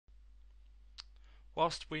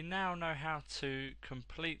Whilst we now know how to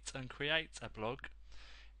complete and create a blog,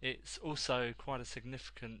 it's also quite a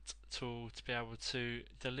significant tool to be able to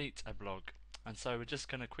delete a blog. And so we're just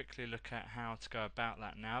going to quickly look at how to go about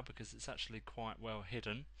that now, because it's actually quite well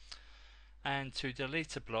hidden. And to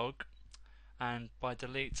delete a blog, and by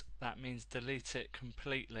delete that means delete it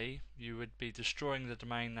completely, you would be destroying the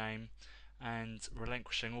domain name and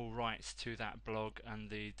relinquishing all rights to that blog and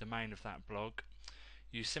the domain of that blog.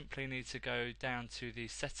 You simply need to go down to the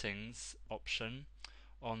settings option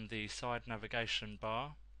on the side navigation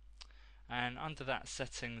bar, and under that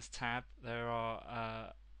settings tab there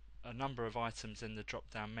are a number of items in the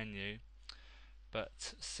drop down menu,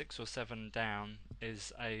 but 6 or 7 down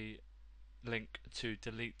is a link to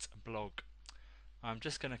delete blog. I'm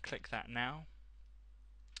just going to click that now,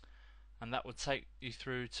 and that will take you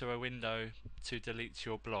through to a window to delete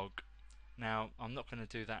your blog. Now I'm not going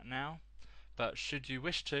to do that now, but should you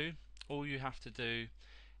wish to, all you have to do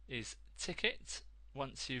is tick it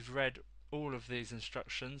once you've read all of these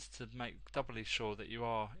instructions to make doubly sure that you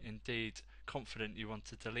are indeed confident you want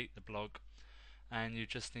to delete the blog, and you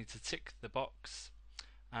just need to tick the box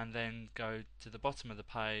and then go to the bottom of the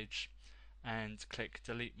page and click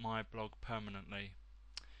delete my blog permanently.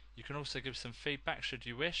 You can also give some feedback should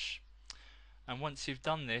you wish, and once you've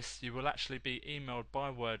done this you will actually be emailed by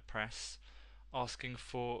WordPress asking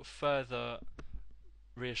for further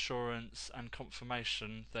reassurance and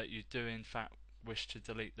confirmation that you do in fact wish to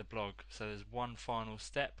delete the blog. So there's one final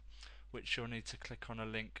step which you'll need to click on a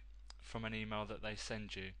link from an email that they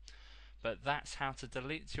send you. But that's how to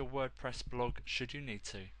delete your WordPress blog should you need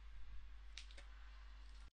to.